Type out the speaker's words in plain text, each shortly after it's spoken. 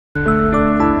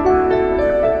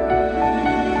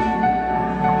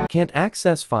Can't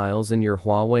access files in your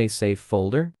Huawei Safe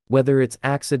Folder? Whether it's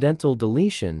accidental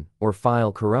deletion or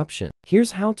file corruption.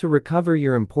 Here's how to recover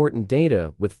your important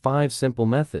data with 5 simple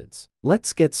methods.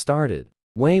 Let's get started.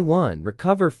 Way 1.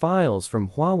 Recover files from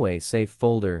Huawei Safe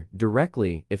Folder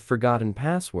directly if forgotten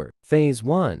password. Phase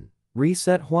 1.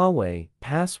 Reset Huawei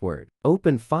password.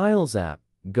 Open Files app,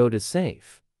 go to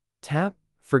Safe. Tap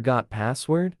Forgot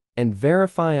Password and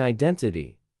verify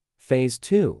identity. Phase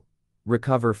 2.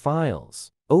 Recover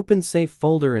files. Open Safe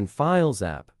Folder in Files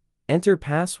app. Enter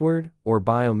password or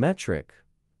biometric.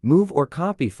 Move or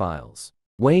copy files.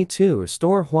 Way 2.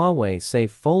 Restore Huawei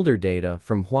Safe Folder data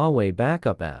from Huawei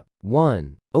Backup app.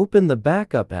 1. Open the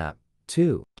Backup app.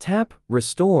 2. Tap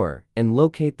Restore and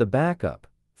locate the backup.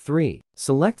 3.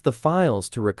 Select the files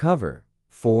to recover.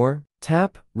 4.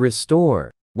 Tap Restore.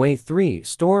 Way 3.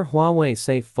 Store Huawei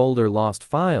Safe Folder lost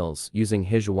files using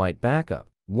HiSuite Backup.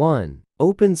 1.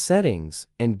 Open Settings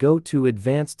and go to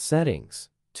Advanced Settings.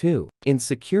 2. In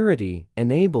Security,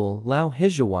 enable Allow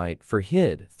HiSuite for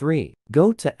HID. 3.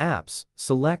 Go to Apps,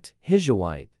 select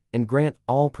HiSuite, and grant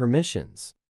all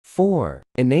permissions. 4.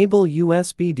 Enable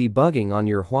USB debugging on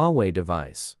your Huawei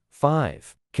device.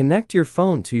 5. Connect your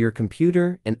phone to your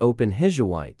computer and open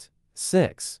HiSuite.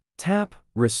 6. Tap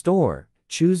Restore,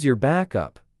 choose your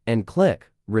backup, and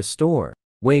click Restore.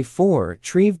 Way 4.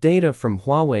 Retrieve data from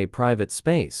Huawei Private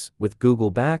Space with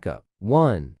Google Backup.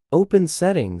 1. Open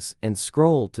Settings and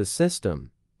scroll to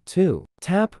System. 2.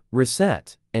 Tap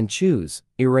Reset and choose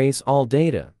Erase all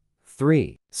data.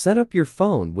 3. Set up your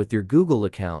phone with your Google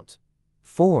account.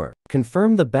 4.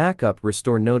 Confirm the backup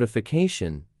restore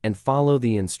notification and follow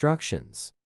the instructions.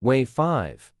 Way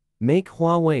 5. Make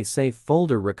Huawei Safe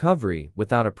Folder recovery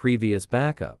without a previous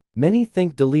backup. Many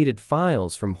think deleted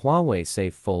files from Huawei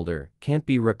Safe Folder can't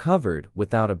be recovered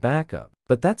without a backup,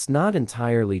 but that's not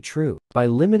entirely true. By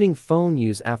limiting phone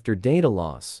use after data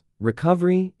loss,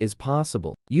 recovery is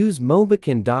possible. Use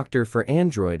Mobican Doctor for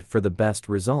Android for the best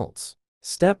results.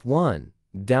 Step 1.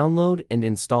 Download and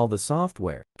install the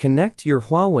software. Connect your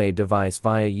Huawei device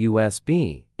via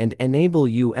USB and enable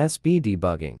USB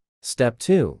debugging. Step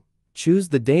 2. Choose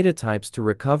the data types to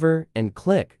recover and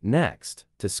click Next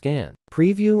to scan.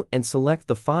 Preview and select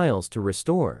the files to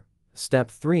restore. Step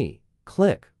 3.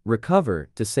 Click Recover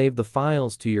to save the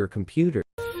files to your computer.